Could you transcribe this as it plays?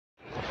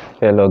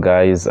Hello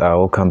guys,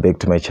 welcome back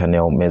to my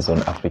channel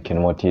Maison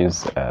African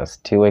Motives.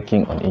 Still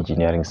working on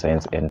engineering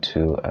science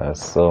N2.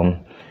 So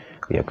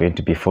we are going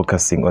to be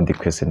focusing on the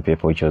question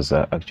paper which was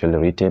actually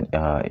written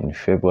in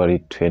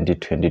February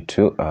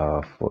 2022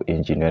 for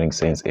engineering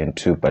science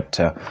N2,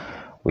 but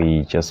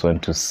we just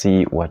want to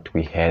see what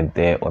we had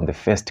there on the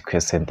first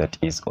question, that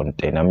is on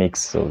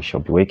dynamics. So we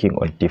shall be working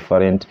on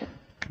different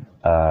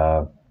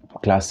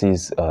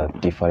classes,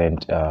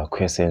 different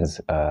questions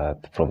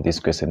from this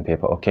question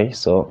paper. Okay,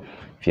 so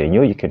if you're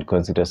new, you can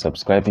consider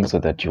subscribing so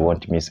that you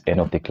won't miss any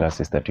of the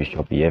classes that we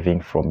shall be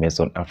having from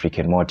Maison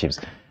African Motives.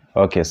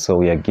 Okay, so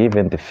we are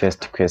given the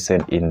first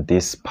question in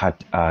this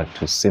part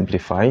to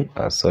simplify,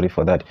 sorry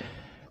for that,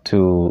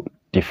 to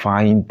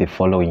define the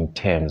following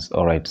terms.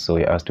 All right, so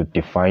we are asked to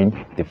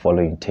define the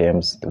following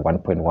terms, the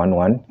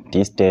 1.11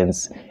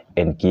 distance,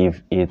 and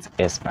give it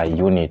SI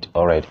unit.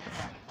 All right,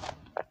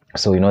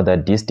 so we know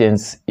that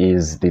distance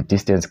is the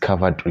distance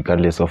covered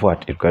regardless of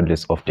what?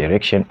 Regardless of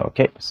direction.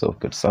 Okay, so we've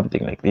got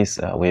something like this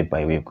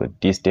whereby we've got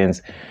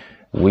distance,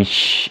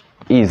 which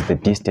is the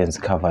distance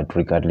covered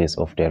regardless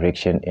of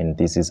direction, and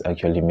this is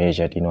actually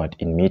measured in what?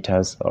 In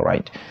meters. All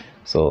right,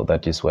 so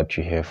that is what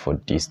you have for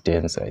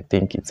distance. I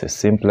think it's a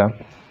simpler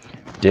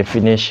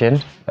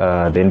definition.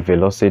 Then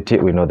velocity,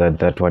 we know that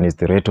that one is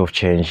the rate of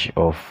change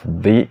of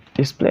the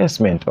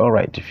displacement. All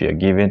right, if you're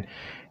given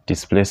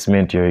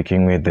displacement, you're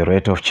working with the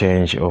rate of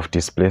change of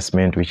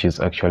displacement, which is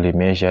actually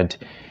measured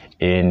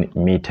in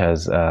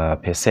meters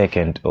per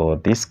second, or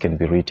this can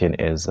be written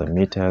as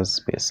meters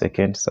per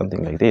second,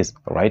 something like this.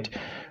 All right,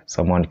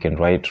 someone can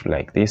write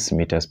like this.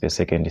 Meters per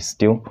second is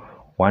still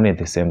one and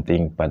the same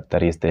thing, but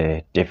that is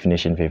the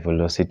definition for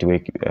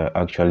velocity,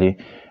 actually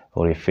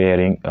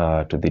referring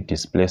to the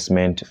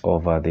displacement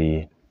over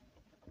the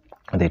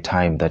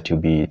time that will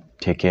be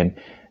taken,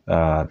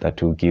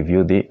 that will give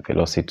you the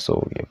velocity.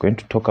 So we are going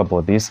to talk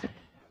about this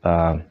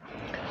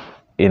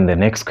in the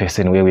next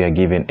question, where we are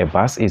given a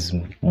bus is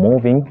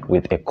moving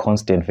with a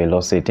constant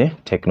velocity.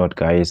 Take note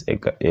guys,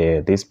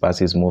 this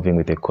bus is moving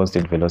with a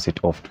constant velocity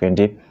of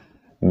 20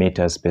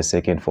 meters per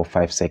second for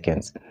 5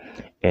 seconds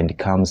and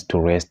comes to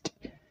rest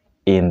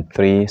in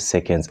 3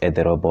 seconds at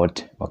the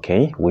robot,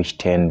 okay, which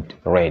turned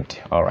red.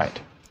 All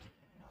right,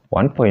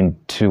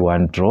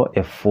 1.21, draw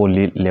a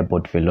fully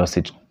labeled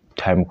velocity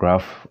time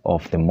graph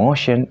of the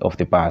motion of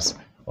the bus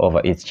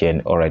over its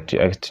journey. All right,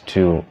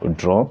 to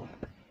draw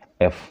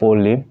a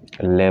fully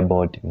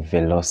labeled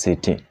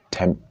velocity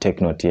time,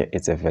 take note here,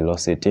 it's a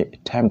velocity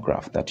time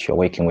graph that you're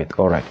working with.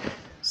 All right,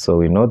 so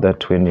we know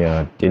that when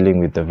you're dealing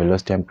with the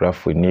velocity time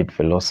graph, we need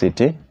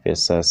velocity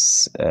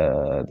versus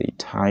the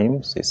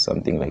time. So it's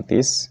something like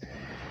this,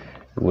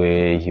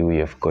 where here we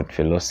have got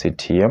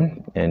velocity here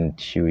and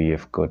here we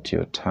have got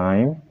your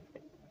time.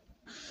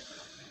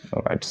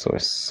 All right, so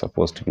it's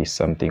supposed to be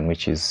something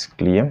which is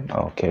clear.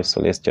 Okay,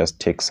 so let's just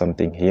take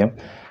something here.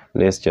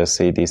 Let's just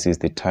say this is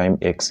the time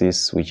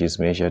axis, which is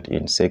measured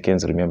in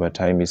seconds. Remember,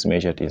 time is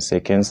measured in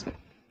seconds,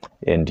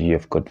 and you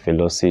have got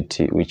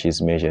velocity, which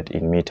is measured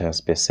in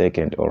meters per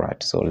second. All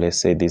right, so let's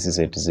say this is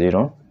at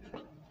 0.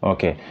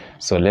 Okay,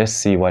 so let's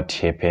see what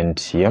happened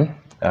here.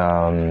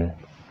 The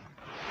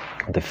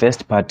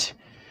first part,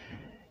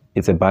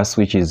 it's a bus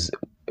which is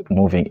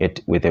moving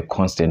it with a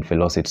constant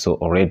velocity, so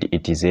already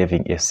it is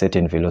having a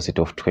certain velocity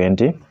of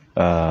 20.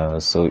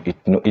 So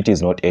it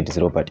is not at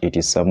 0, but it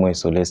is somewhere.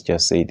 So let's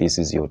just say this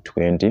is your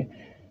 20.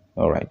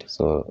 All right,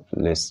 so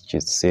let's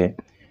just say,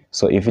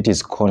 so if it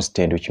is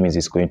constant, which means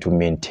it's going to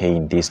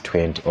maintain this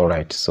 20. All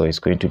right, so it's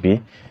going to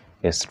be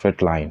a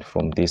straight line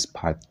from this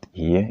part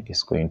here.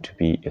 It's going to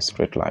be a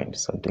straight line,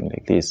 something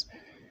like this.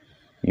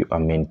 You are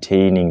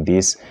maintaining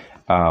this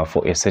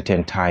for a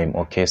certain time.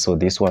 Okay, so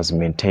this was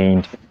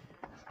maintained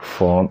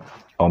for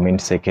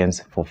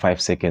seconds, for 5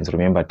 seconds.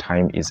 Remember,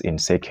 time is in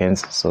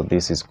seconds, so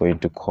this is going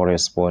to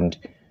correspond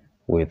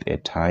with a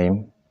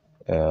time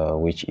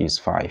which is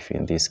 5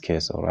 in this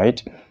case. All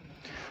right,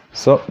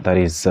 so that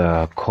is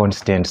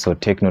constant. So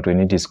take note, when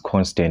it is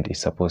constant,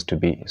 it's supposed to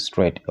be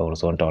straight,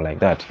 horizontal like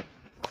that.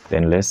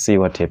 Then let's see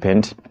what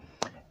happened.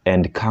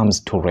 And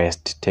comes to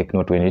rest. Take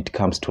note, when it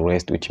comes to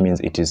rest, which means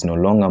it is no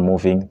longer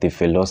moving, the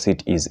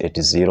velocity is at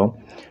 0,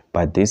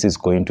 but this is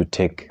going to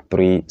take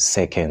 3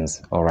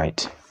 seconds. All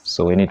right,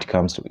 so when it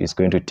comes to, it's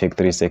going to take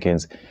 3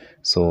 seconds.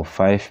 So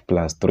 5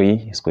 plus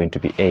 3 is going to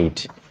be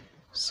 8.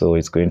 So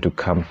it's going to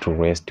come to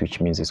rest, which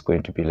means it's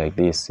going to be like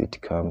this.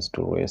 It comes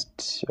to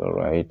rest. All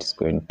right, it's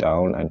going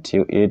down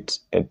until it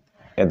at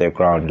the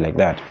ground like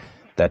that.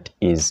 That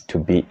is to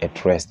be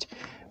at rest,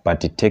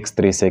 but it takes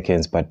 3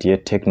 seconds. But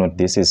yet, take note,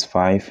 this is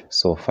 5.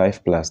 So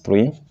 5 plus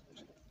 3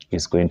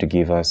 is going to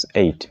give us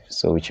 8.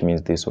 So which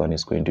means this one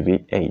is going to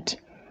be 8.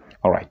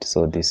 All right,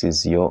 so this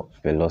is your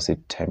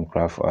velocity time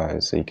graph.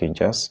 So you can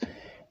just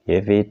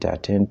have it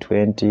at 10,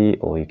 20,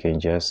 or you can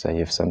just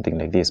have something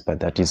like this, but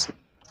that is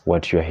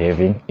what you're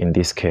having in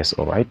this case.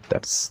 All right,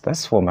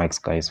 that's 4 marks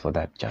guys for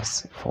that,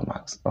 just 4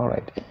 marks. All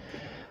right,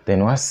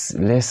 then let's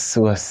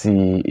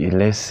see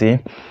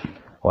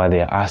what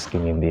they are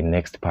asking in the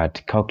next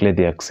part. Calculate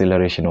the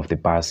acceleration of the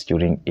bus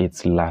during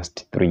its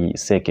last 3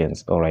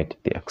 seconds. All right,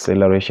 the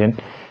acceleration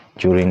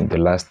during the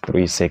last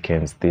 3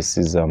 seconds. This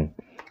is the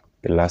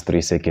last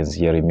 3 seconds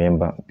here.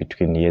 Remember,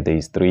 between here there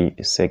is 3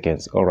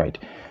 seconds. All right,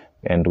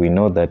 and we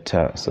know that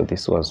so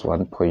this was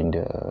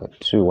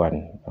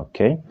 1.21,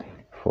 okay,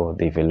 for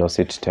the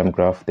velocity time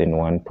graph. Then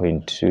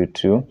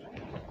 1.22,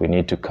 we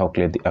need to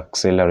calculate the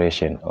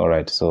acceleration. All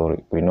right,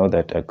 so we know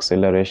that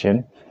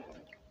acceleration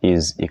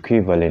is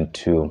equivalent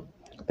to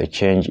the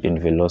change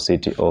in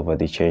velocity over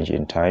the change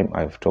in time.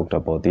 I've talked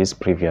about this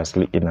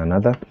previously in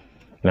another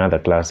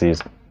classes,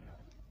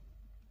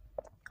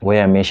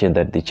 where I mentioned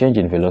that the change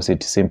in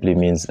velocity simply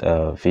means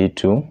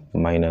v2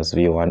 minus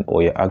v1,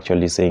 or you're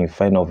actually saying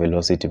final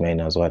velocity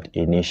minus what?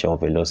 Initial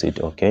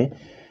velocity, okay,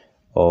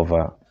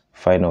 over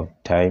final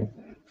time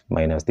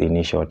minus the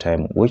initial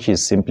time, which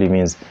is simply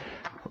means,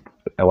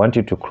 I want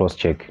you to cross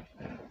check.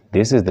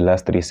 This is the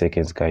last 3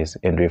 seconds, guys,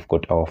 and we've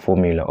got our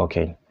formula.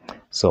 Okay,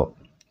 so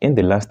in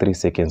the last 3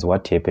 seconds,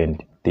 what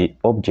happened? The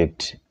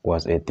object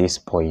was at this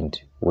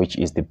point, which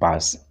is the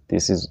bus.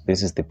 This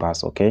is the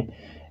bus, okay,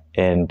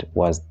 and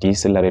was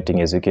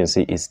decelerating. As you can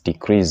see, it's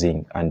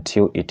decreasing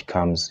until it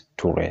comes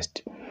to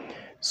rest.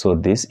 So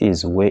this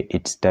is where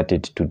it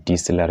started to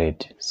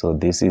decelerate. So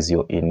this is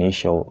your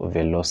initial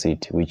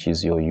velocity, which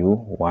is your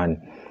u1,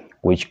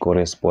 which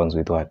corresponds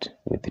with what?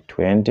 With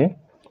 20,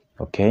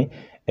 okay,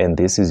 and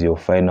this is your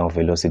final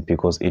velocity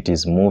because it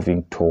is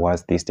moving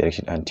towards this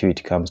direction until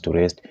it comes to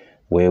rest,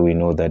 where we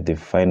know that the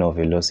final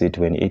velocity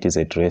when it is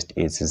at rest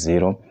is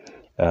 0.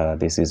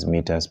 This is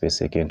meters per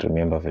second.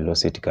 Remember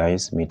velocity,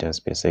 guys, meters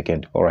per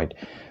second. All right,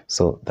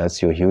 so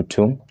that's your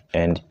u2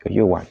 and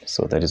your u1.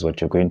 So that is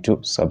what you're going to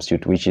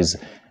substitute, which is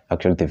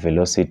actually the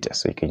velocity.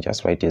 So you can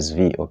just write as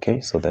v, okay,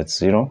 so that's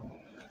 0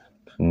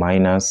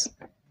 minus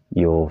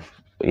your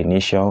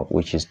initial,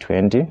 which is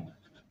 20.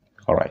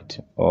 All right,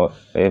 or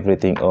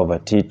everything over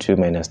t2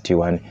 minus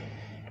t1.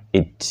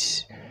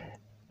 It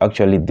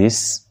actually,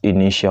 this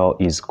initial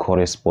is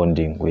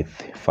corresponding with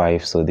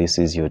 5, so this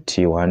is your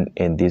t1,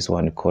 and this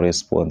one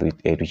corresponds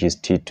with 8, which is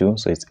t2,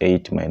 so it's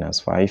 8 minus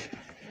 5.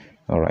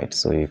 All right,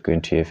 so you're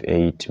going to have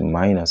 8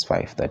 minus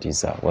 5. That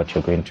is what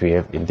you're going to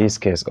have in this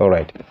case. All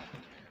right,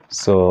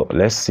 so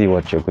let's see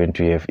what you're going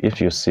to have. If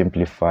you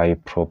simplify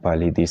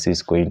properly, this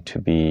is going to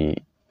be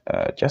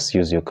just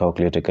use your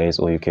calculator, guys,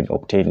 or you can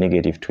obtain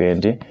negative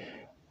 20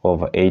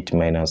 over 8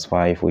 minus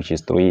 5, which is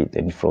 3.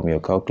 Then from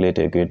your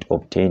calculator, you're going to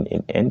obtain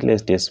an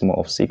endless decimal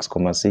of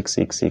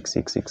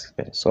 6,66666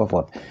 and so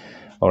forth.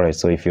 All right,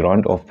 so if you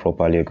round off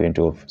properly, you're going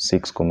to have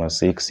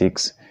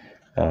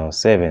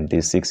 6,667.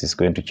 This 6 is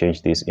going to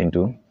change this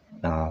into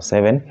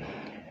 7.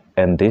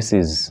 And this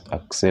is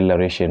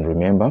acceleration,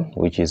 remember,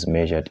 which is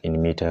measured in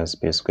meters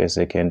per square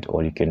second,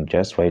 or you can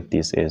just write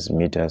this as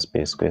meters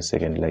per square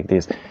second like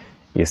this.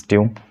 It's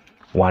still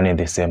one and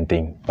the same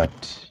thing, but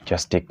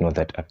just take note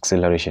that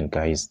acceleration,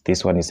 guys,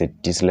 this one is a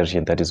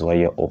deceleration. That is why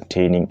you're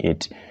obtaining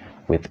it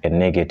with a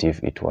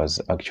negative. It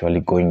was actually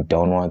going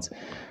downwards,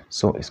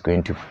 so it's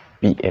going to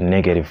be a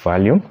negative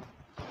value.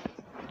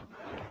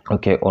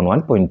 Okay, on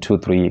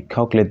 1.23,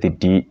 calculate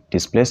the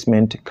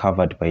displacement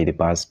covered by the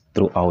bus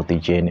throughout the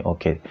journey.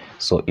 Okay,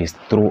 so it's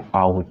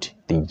throughout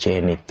the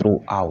journey,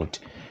 throughout.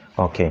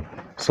 Okay,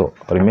 so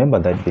remember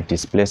that the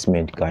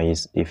displacement,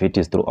 guys, if it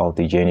is throughout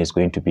the journey, is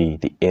going to be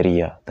the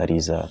area that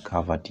is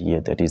covered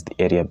here, that is the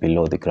area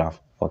below the graph.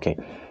 Okay,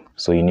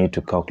 so you need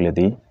to calculate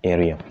the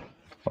area.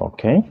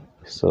 Okay,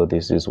 so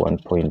this is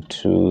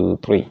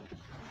 1.23,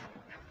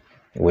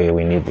 where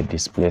we need the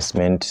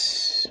displacement.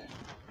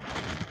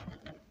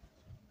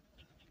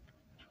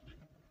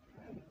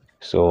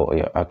 So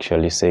you're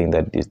actually saying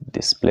that this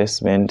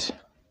displacement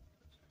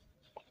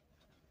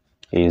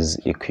is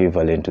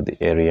equivalent to the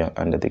area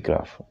under the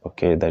graph.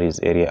 Okay, that is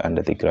area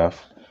under the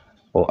graph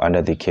or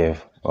under the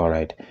curve. All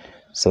right,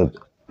 so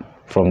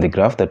from the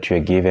graph that you're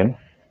given,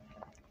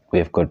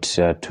 we've got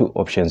two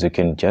options. You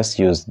can just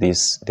use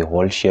this, the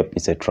whole shape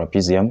is a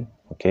trapezium.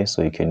 Okay,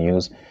 so you can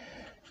use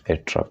a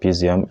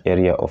trapezium,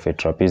 area of a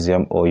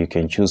trapezium, or you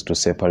can choose to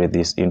separate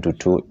this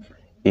into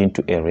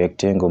a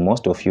rectangle.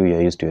 Most of you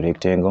are used to a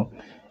rectangle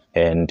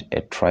and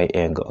a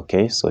triangle.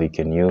 Okay, so you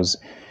can use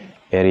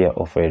area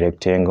of a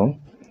rectangle,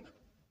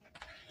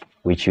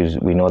 which is,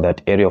 we know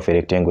that area of a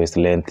rectangle is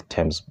length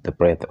times the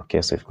breadth.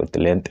 Okay, so you've got the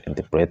length and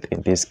the breadth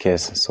in this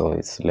case, so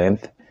it's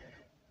length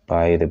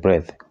by the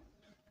breadth,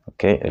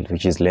 okay,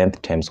 which is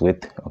length times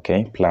width.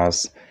 Okay,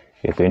 plus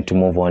we're going to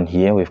move on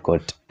here. We've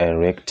got a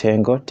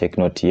rectangle. Take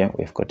note here,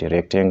 we've got a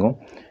rectangle,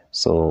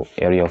 so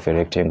area of a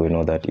rectangle, we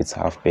know that it's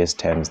half base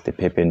times the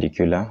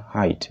perpendicular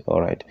height.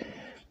 All right,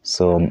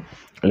 so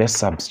let's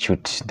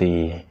substitute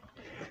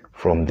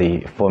from the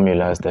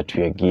formulas that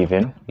we are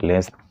given.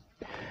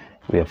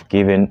 We have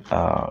given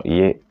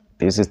here,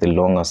 this is the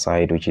longer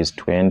side, which is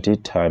 20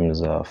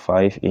 times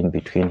 5 in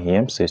between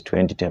here, so it's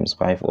 20 times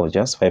 5, or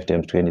just 5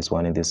 times 20 is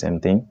one and the same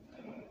thing.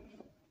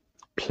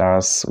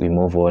 Plus we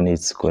move on,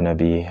 it's gonna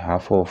be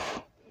half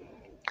of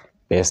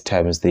base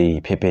times the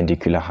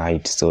perpendicular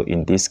height. So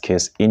in this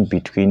case, in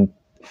between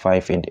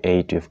 5 and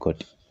 8, we've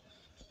got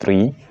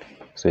 3,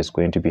 so it's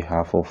going to be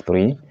half of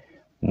 3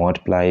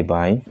 multiplied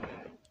by,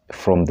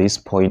 from this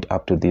point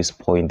up to this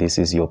point, this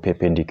is your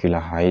perpendicular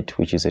height,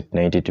 which is at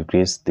 90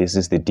 degrees. This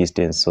is the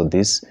distance, so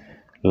this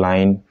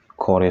line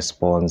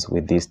corresponds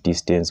with this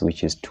distance,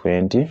 which is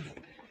 20,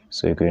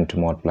 so you're going to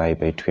multiply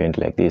by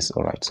 20 like this.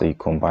 All right, so you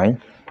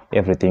combine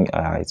everything.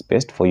 It's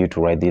best for you to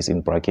write this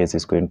in brackets,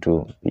 it's going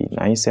to be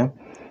nicer.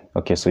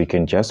 Okay, so you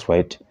can just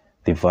write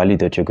the value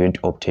that you're going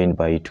to obtain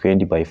by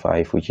 20 by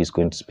 5, which is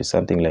going to be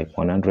something like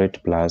 100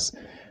 plus,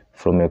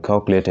 from your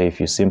calculator, if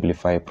you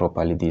simplify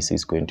properly, this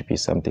is going to be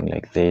something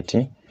like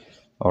 30.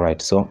 All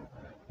right, so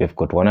we've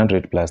got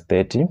 100 plus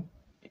 30.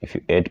 If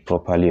you add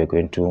properly, you're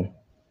going to,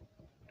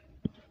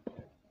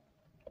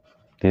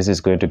 this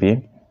is going to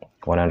be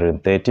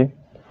 130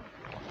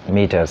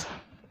 meters.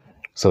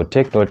 So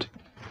take note,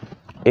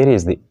 it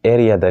is the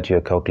area that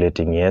you're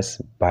calculating,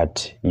 yes,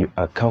 but you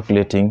are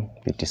calculating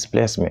the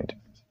displacement.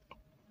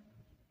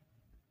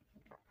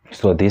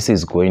 So this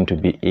is going to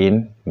be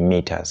in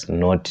meters,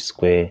 not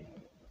square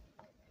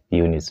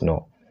units.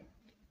 No,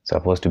 it's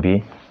supposed to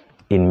be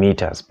in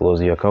meters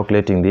because you're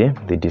calculating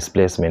the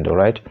displacement. All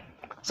right,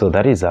 so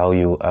that is how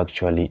you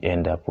actually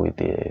end up with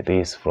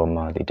this from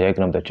the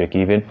diagram that you're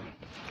given.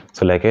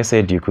 So like I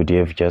said, you could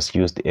have just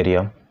used the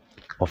area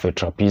of a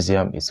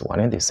trapezium. It's one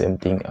and the same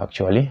thing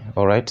actually.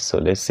 All right, so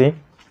let's see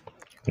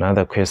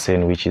another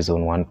question, which is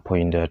on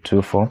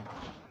 1.24,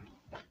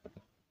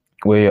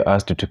 where you're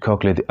asked to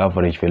calculate the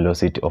average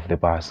velocity of the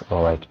bus.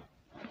 All right,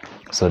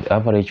 so the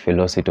average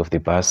velocity of the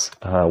bus,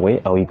 where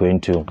are we going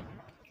to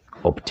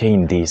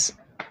obtain this?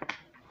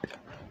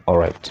 All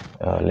right,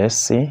 let's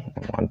see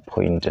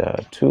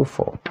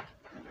 1.24.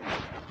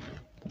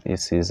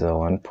 This is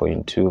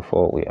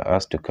 1.24. We are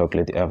asked to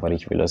calculate the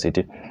average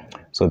velocity.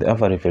 So the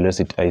average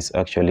velocity is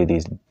actually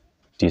this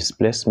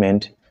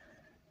displacement,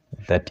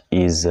 that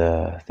is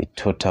the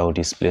total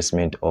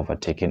displacement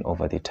overtaken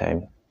over the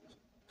time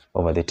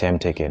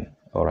taken.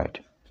 All right,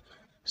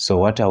 so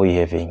what are we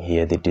having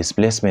here? The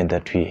displacement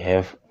that we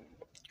have,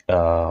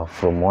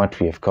 from what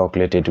we have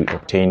calculated, we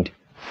obtained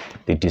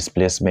the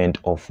displacement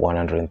of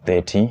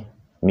 130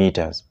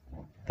 meters.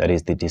 That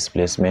is the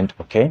displacement.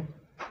 Okay,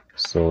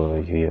 so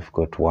you have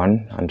got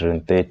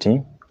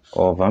 130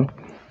 over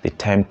the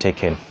time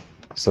taken.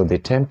 So the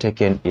time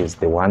taken is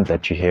the one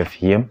that you have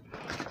here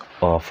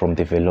from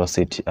the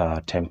velocity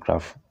time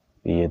graph.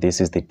 Here, this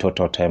is the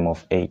total time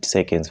of 8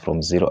 seconds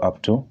from 0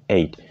 up to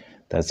 8.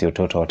 That's your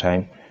total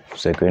time.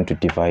 So you're going to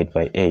divide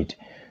by 8.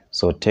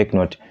 So take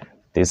note,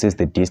 this is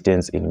the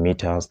distance in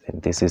meters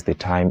and this is the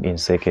time in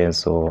seconds.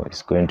 So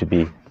it's going to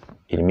be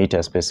in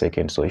meters per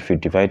second. So if you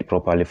divide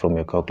properly from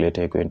your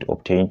calculator, you're going to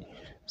obtain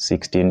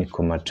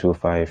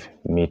 16.25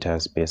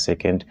 meters per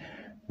second,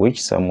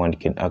 which someone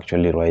can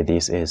actually write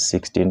this as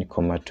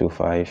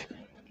 16.25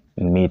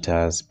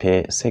 meters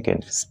per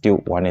second. Still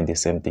one and the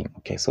same thing.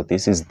 Okay, so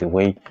this is the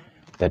way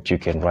that you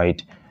can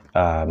write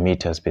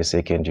meters per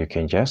second. You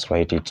can just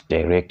write it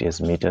direct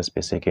as meters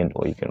per second,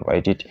 or you can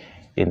write it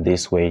in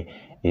this way.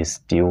 Is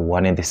still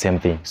one and the same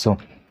thing. So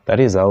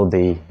that is how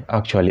they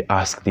actually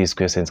ask these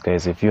questions,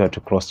 guys. If you are to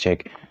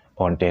cross-check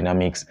on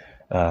dynamics,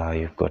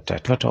 you've got a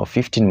total of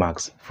 15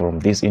 marks from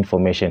this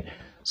information.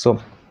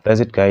 So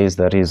that's it, guys.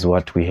 That is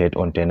what we had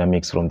on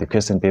dynamics from the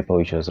question paper,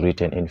 which was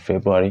written in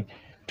February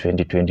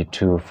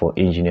 2022 for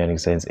engineering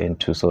science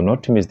N2. So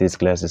not to miss these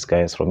classes,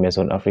 guys, from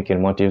Mason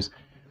African Motives,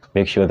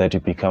 make sure that you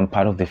become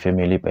part of the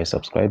family by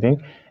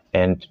subscribing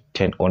and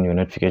turn on your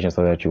notifications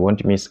so that you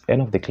won't miss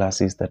any of the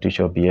classes that we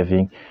shall be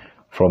having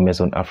from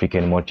Mason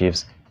African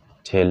Motives.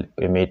 Till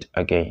we meet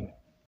again.